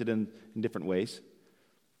are tempted in different ways.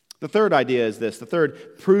 The third idea is this. The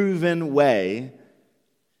third proven way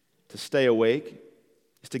to stay awake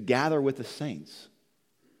is to gather with the saints.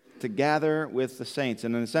 To gather with the saints.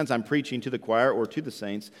 And in a sense, I'm preaching to the choir or to the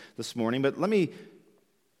saints this morning, but let me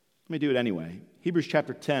do it anyway. Hebrews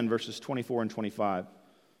chapter 10, verses 24 and 25.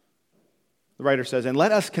 The writer says, and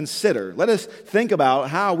let us think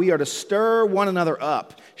about how we are to stir one another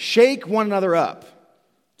up, shake one another up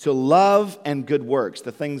to love and good works,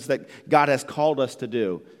 the things that God has called us to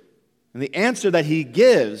do. And the answer that he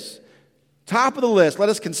gives, top of the list, let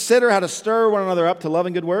us consider how to stir one another up to love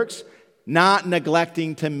and good works, not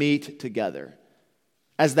neglecting to meet together,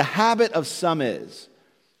 as the habit of some is,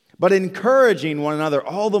 but encouraging one another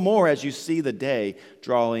all the more as you see the day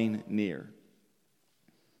drawing near.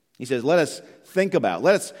 He says, let us think about,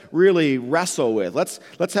 let us really wrestle with, let's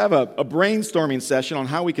have a brainstorming session on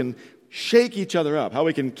how we can shake each other up, how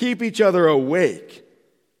we can keep each other awake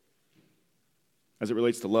as it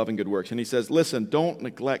relates to love and good works. And he says, listen, don't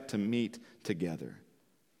neglect to meet together.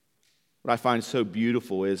 What I find so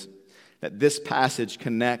beautiful is that this passage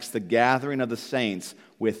connects the gathering of the saints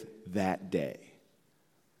with that day.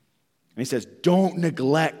 And he says, don't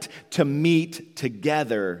neglect to meet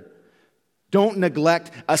together. Don't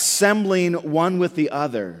neglect assembling one with the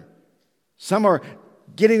other. Some are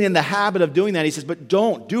getting in the habit of doing that. He says, but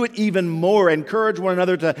don't. Do it even more. Encourage one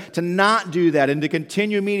another to not do that and to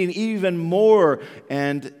continue meeting even more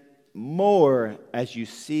and more as you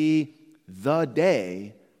see the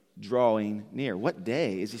day drawing near. What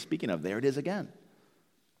day is he speaking of? There it is again.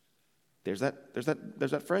 There's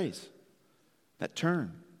that phrase, that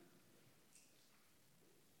term.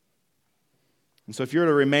 And so if you're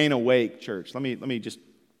to remain awake, church, let me just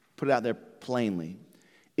put it out there plainly.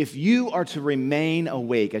 If you are to remain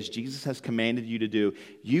awake, as Jesus has commanded you to do,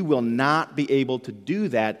 you will not be able to do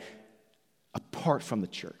that apart from the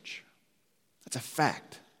church. That's a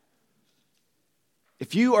fact.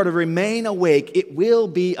 If you are to remain awake, it will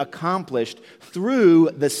be accomplished through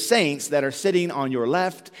the saints that are sitting on your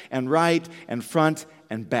left and right and front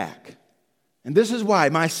and back. And this is why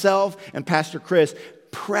myself and Pastor Chris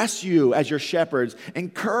press you as your shepherds,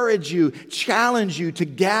 encourage you, challenge you to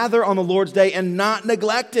gather on the Lord's day and not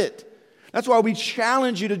neglect it. That's why we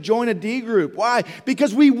challenge you to join a D group. Why?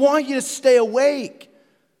 Because we want you to stay awake.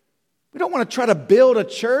 We don't want to try to build a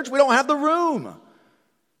church. We don't have the room.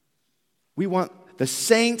 We want the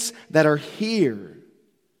saints that are here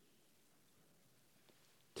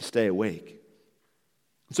to stay awake.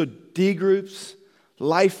 So D groups,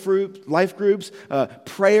 life groups,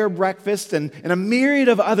 prayer breakfasts, and a myriad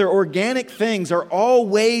of other organic things are all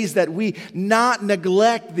ways that we not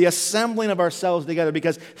neglect the assembling of ourselves together,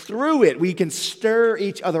 because through it we can stir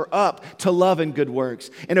each other up to love and good works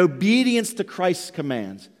in obedience to Christ's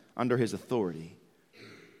commands under his authority.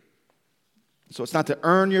 So it's not to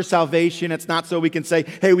earn your salvation. It's not so we can say,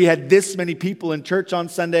 hey, we had this many people in church on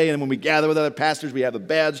Sunday, and when we gather with other pastors, we have a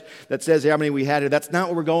badge that says how many we had here. That's not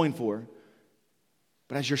what we're going for.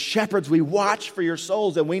 But as your shepherds, we watch for your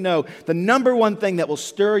souls, and we know the number one thing that will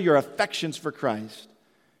stir your affections for Christ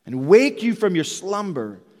and wake you from your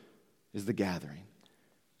slumber is the gathering.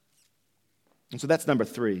 And so that's number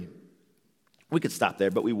 3. We could stop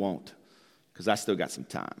there, but we won't, because I still got some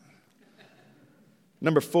time.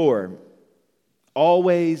 Number 4,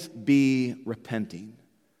 always be repenting.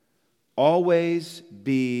 Always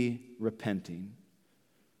be repenting.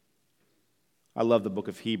 I love the book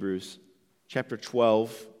of Hebrews, chapter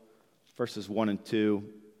 12, verses 1 and 2.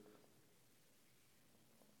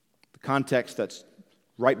 The context that's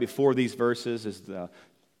right before these verses is the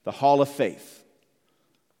hall of faith.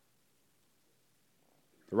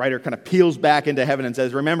 The writer kind of peels back into heaven and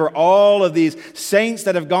says, remember all of these saints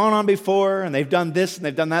that have gone on before, and they've done this and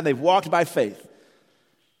they've done that. They've walked by faith.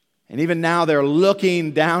 And even now they're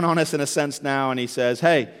looking down on us in a sense now, and he says,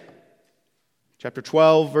 hey, chapter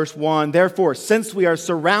 12, verse 1, therefore, since we are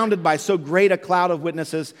surrounded by so great a cloud of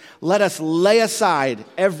witnesses, let us lay aside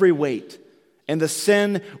every weight and the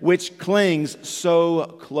sin which clings so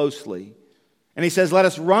closely. And he says, let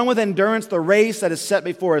us run with endurance the race that is set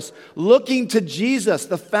before us, looking to Jesus,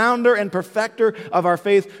 the founder and perfecter of our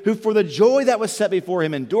faith, who for the joy that was set before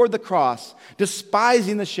him endured the cross,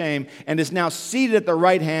 despising the shame, and is now seated at the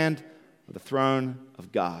right hand of the throne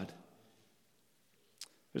of God.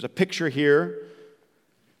 There's a picture here.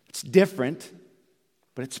 It's different,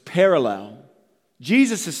 but it's parallel.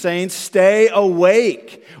 Jesus is saying, stay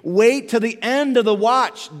awake. Wait to the end of the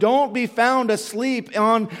watch. Don't be found asleep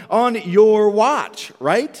on your watch,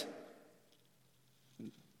 right?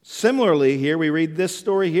 Similarly, here we read this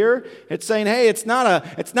story here. It's saying, hey, it's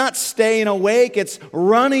not staying awake, it's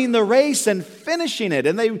running the race and finishing it.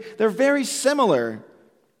 And they're very similar.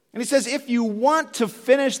 And he says, if you want to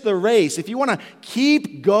finish the race, if you want to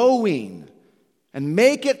keep going and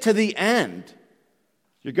make it to the end,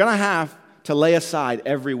 you're going to have to lay aside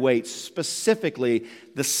every weight, specifically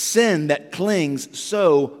the sin that clings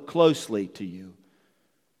so closely to you.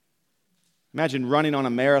 Imagine running on a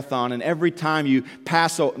marathon, and every time you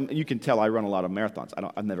pass, you can tell I run a lot of marathons.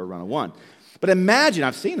 I've never run a one. But imagine,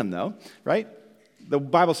 I've seen them though, right? The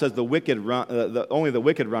Bible says the wicked run, only the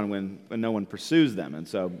wicked run when no one pursues them, and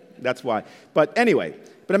so that's why. But anyway,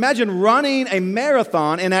 but imagine running a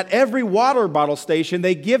marathon, and at every water bottle station,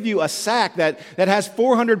 they give you a sack that has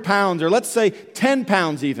 400 pounds, or let's say 10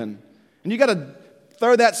 pounds even. And you got to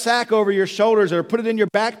throw that sack over your shoulders or put it in your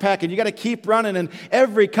backpack, and you got to keep running, and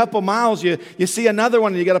every couple miles you see another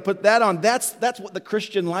one, and you got to put that on. That's what the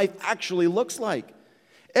Christian life actually looks like.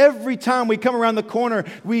 Every time we come around the corner,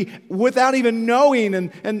 we, without even knowing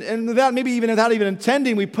and without even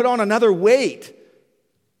intending, we put on another weight.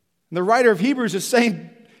 And the writer of Hebrews is saying,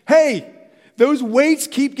 hey, those weights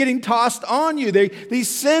keep getting tossed on you. These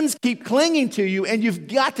sins keep clinging to you, and you've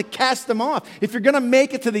got to cast them off. If you're going to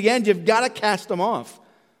make it to the end, you've got to cast them off.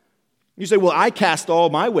 You say, well, I cast all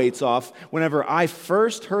my weights off whenever I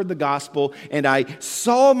first heard the gospel and I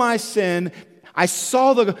saw my sin. I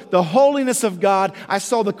saw the holiness of God. I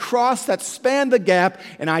saw the cross that spanned the gap,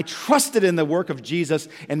 and I trusted in the work of Jesus,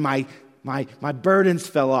 and my burdens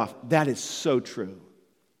fell off. That is so true.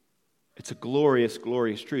 It's a glorious,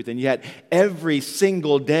 glorious truth. And yet, every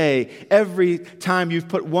single day, every time you've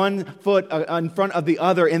put one foot in front of the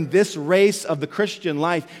other in this race of the Christian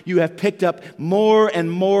life, you have picked up more and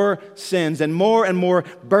more sins and more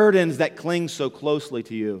burdens that cling so closely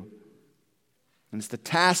to you. And it's the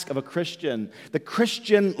task of a Christian. The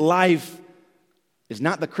Christian life is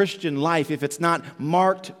not the Christian life if it's not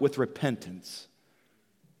marked with repentance.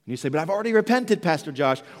 And you say, but I've already repented, Pastor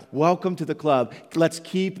Josh. Welcome to the club. Let's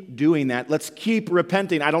keep doing that. Let's keep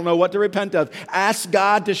repenting. I don't know what to repent of. Ask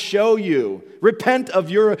God to show you. Repent of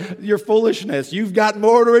your foolishness. You've got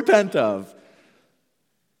more to repent of.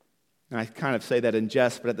 And I kind of say that in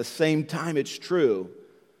jest, but at the same time, it's true.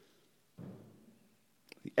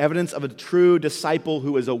 The evidence of a true disciple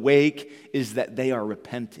who is awake is that they are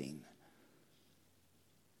repenting.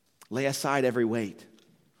 Lay aside every weight.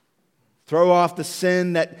 Throw off the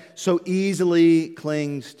sin that so easily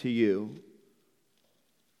clings to you.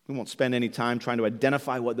 We won't spend any time trying to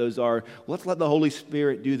identify what those are. Let's let the Holy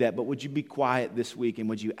Spirit do that. But would you be quiet this week and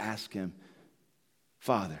would you ask Him,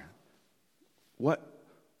 Father, what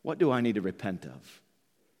do I need to repent of?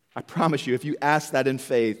 I promise you, if you ask that in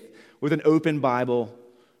faith with an open Bible,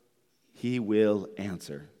 He will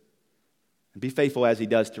answer. And be faithful as He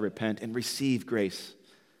does to repent and receive grace.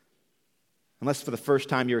 Unless for the first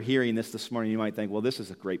time you're hearing this morning, you might think, well, this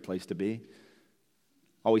is a great place to be.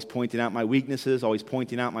 Always pointing out my weaknesses, always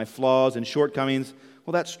pointing out my flaws and shortcomings.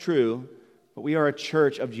 Well, that's true. But we are a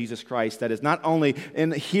church of Jesus Christ that is not only,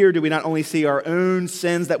 and here do we not only see our own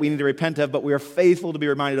sins that we need to repent of, but we are faithful to be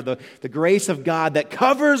reminded of the grace of God that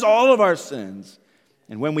covers all of our sins.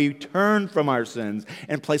 And when we turn from our sins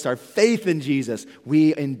and place our faith in Jesus,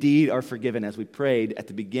 we indeed are forgiven, as we prayed at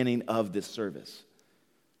the beginning of this service.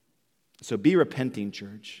 So be repenting,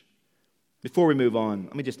 church. Before we move on,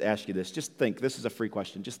 let me just ask you this. Just think. This is a free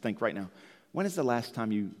question. Just think right now. When is the last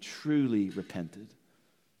time you truly repented?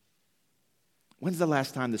 When's the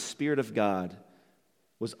last time the Spirit of God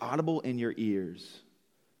was audible in your ears,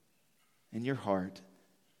 in your heart,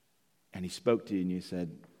 and he spoke to you and you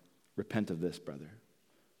said, repent of this, brother.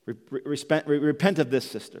 Repent of this,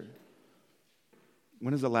 sister.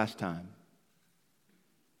 When is the last time?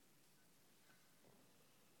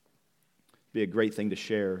 It'd be a great thing to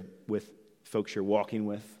share with folks you're walking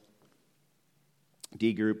with.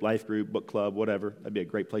 D group, life group, book club, whatever. That'd be a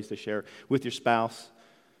great place to share with your spouse,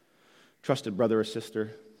 trusted brother or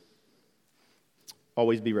sister.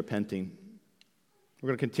 Always be repenting. We're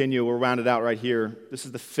going to continue. We'll round it out right here. This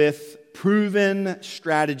is the fifth proven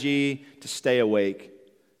strategy to stay awake,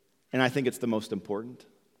 and I think it's the most important.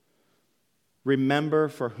 Remember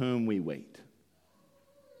for whom we wait.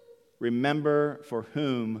 Remember for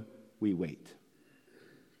whom we wait.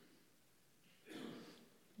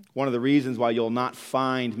 One of the reasons why you'll not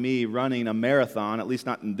find me running a marathon, at least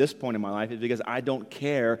not in this point in my life, is because I don't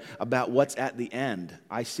care about what's at the end.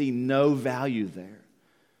 I see no value there.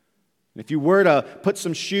 If you were to put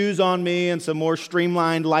some shoes on me and some more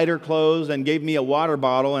streamlined, lighter clothes and gave me a water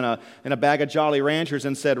bottle and a bag of Jolly Ranchers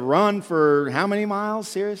and said, run for how many miles,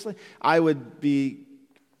 seriously? I would be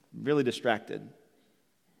really distracted.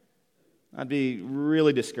 I'd be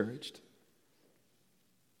really discouraged.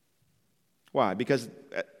 Why? Because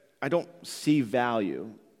I don't see value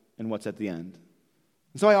in what's at the end.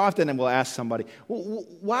 And so I often will ask somebody, well,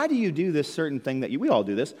 why do you do this certain thing that we all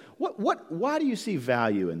do this? Why do you see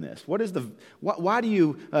value in this? Why do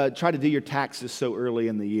you try to do your taxes so early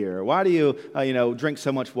in the year? Why do you drink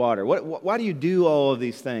so much water? Why do you do all of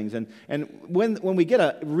these things? And when we get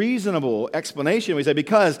a reasonable explanation, we say,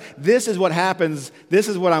 because this is what happens, this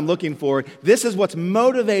is what I'm looking for, this is what's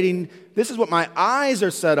motivating, this is what my eyes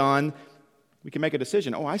are set on, we can make a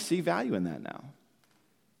decision. Oh, I see value in that now.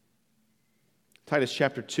 Titus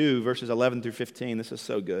chapter 2, verses 11 through 15. This is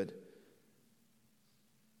so good.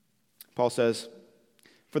 Paul says,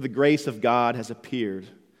 for the grace of God has appeared,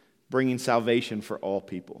 bringing salvation for all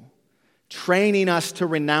people, training us to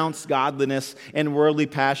renounce godliness and worldly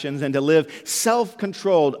passions and to live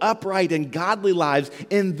self-controlled, upright, and godly lives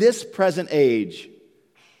in this present age.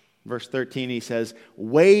 Verse 13, he says,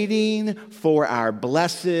 waiting for our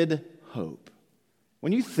blessed hope.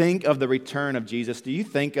 When you think of the return of Jesus,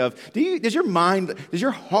 does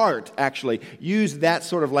your heart actually use that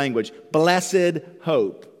sort of language? Blessed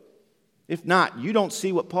hope. If not, you don't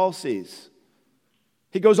see what Paul sees.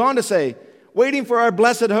 He goes on to say, waiting for our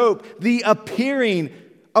blessed hope, the appearing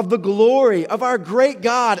of the glory of our great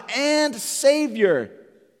God and Savior,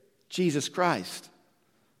 Jesus Christ.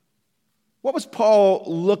 What was Paul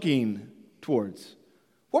looking towards?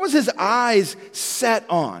 What was his eyes set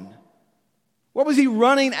on? What was he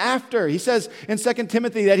running after? He says in 2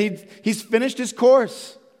 Timothy that he's finished his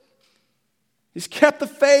course. He's kept the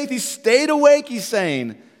faith. He's stayed awake, he's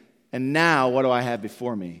saying. And now, what do I have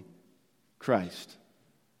before me? Christ.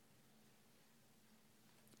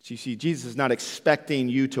 So you see, Jesus is not expecting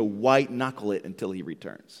you to white-knuckle it until he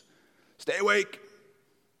returns. Stay awake.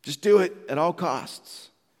 Just do it at all costs.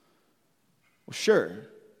 Well, sure.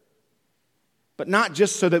 But not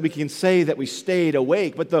just so that we can say that we stayed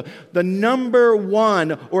awake, but the number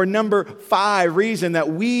one or number 5 reason that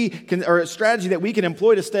we can, or strategy that we can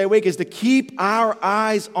employ to stay awake is to keep our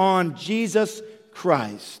eyes on Jesus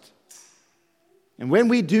Christ. And when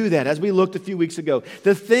we do that, as we looked a few weeks ago,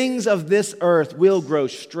 the things of this earth will grow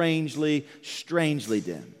strangely, strangely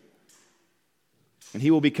dim. And he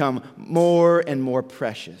will become more and more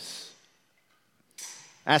precious.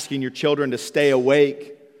 Asking your children to stay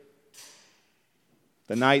awake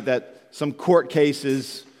the night that some court case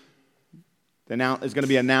is going to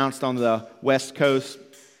be announced on the West Coast,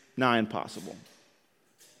 not impossible.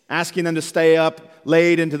 Asking them to stay up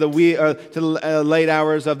late into the late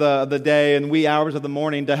hours of the day and wee hours of the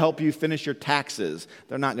morning to help you finish your taxes.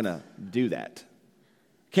 They're not going to do that.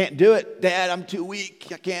 Can't do it, Dad. I'm too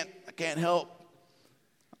weak. I can't help.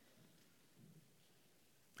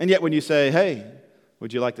 And yet when you say, hey,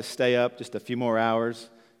 would you like to stay up just a few more hours?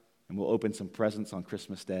 And we'll open some presents on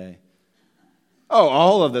Christmas Day. Oh,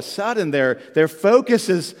 all of a sudden their focus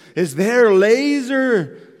is their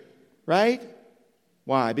laser, right?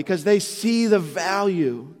 Why? Because they see the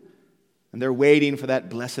value and they're waiting for that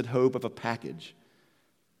blessed hope of a package.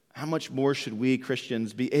 How much more should we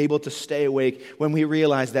Christians be able to stay awake when we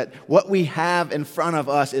realize that what we have in front of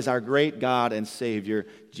us is our great God and Savior,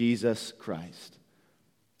 Jesus Christ?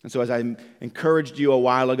 And so as I encouraged you a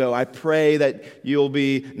while ago, I pray that you'll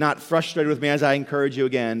be not frustrated with me as I encourage you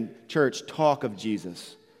again. Church, talk of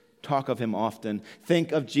Jesus. Talk of him often.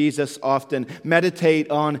 Think of Jesus often. Meditate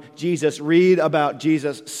on Jesus. Read about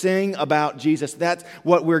Jesus. Sing about Jesus. That's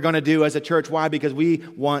what we're going to do as a church. Why? Because we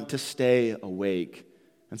want to stay awake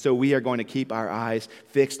And so we are going to keep our eyes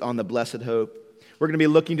fixed on the blessed hope. We're going to be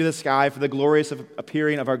looking to the sky for the glorious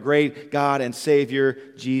appearing of our great God and Savior,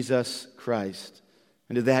 Jesus Christ.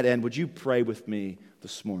 And to that end, would you pray with me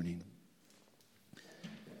this morning?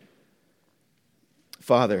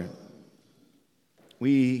 Father,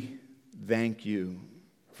 we thank you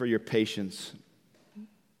for your patience.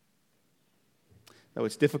 Though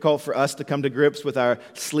it's difficult for us to come to grips with our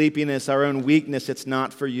sleepiness, our own weakness, it's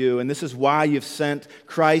not for you. And this is why you've sent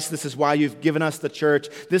Christ. This is why you've given us the church.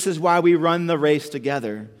 This is why we run the race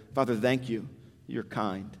together. Father, thank you. You're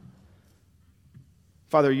kind.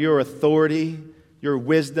 Father, your authority, your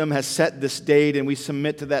wisdom has set this date, and we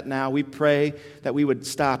submit to that now. We pray that we would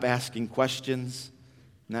stop asking questions,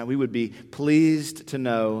 and that we would be pleased to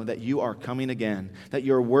know that you are coming again, that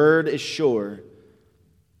your word is sure.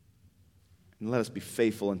 And let us be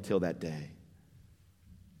faithful until that day.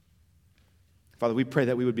 Father, we pray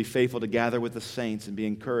that we would be faithful to gather with the saints and be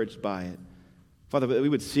encouraged by it. Father, that we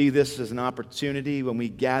would see this as an opportunity when we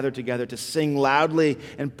gather together to sing loudly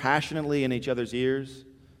and passionately in each other's ears.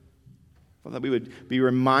 Father, that we would be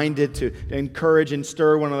reminded to encourage and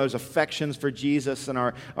stir one another's affections for Jesus and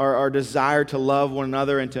our desire to love one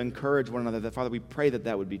another and to encourage one another. That, Father, we pray that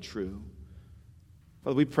that would be true.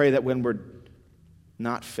 Father, we pray that when we're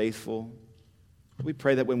not faithful, we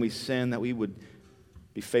pray that when we sin, that we would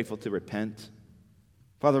be faithful to repent.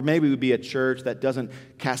 Father, may we be a church that doesn't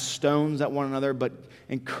cast stones at one another, but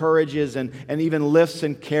encourages and even lifts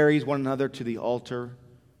and carries one another to the altar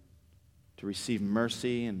to receive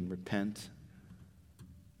mercy and repent.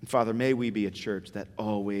 And Father, may we be a church that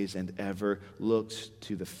always and ever looks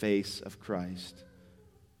to the face of Christ.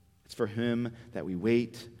 It's for him that we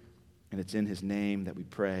wait, and it's in his name that we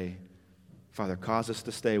pray. Father, cause us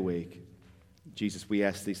to stay awake. Jesus, we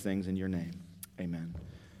ask these things in your name. Amen.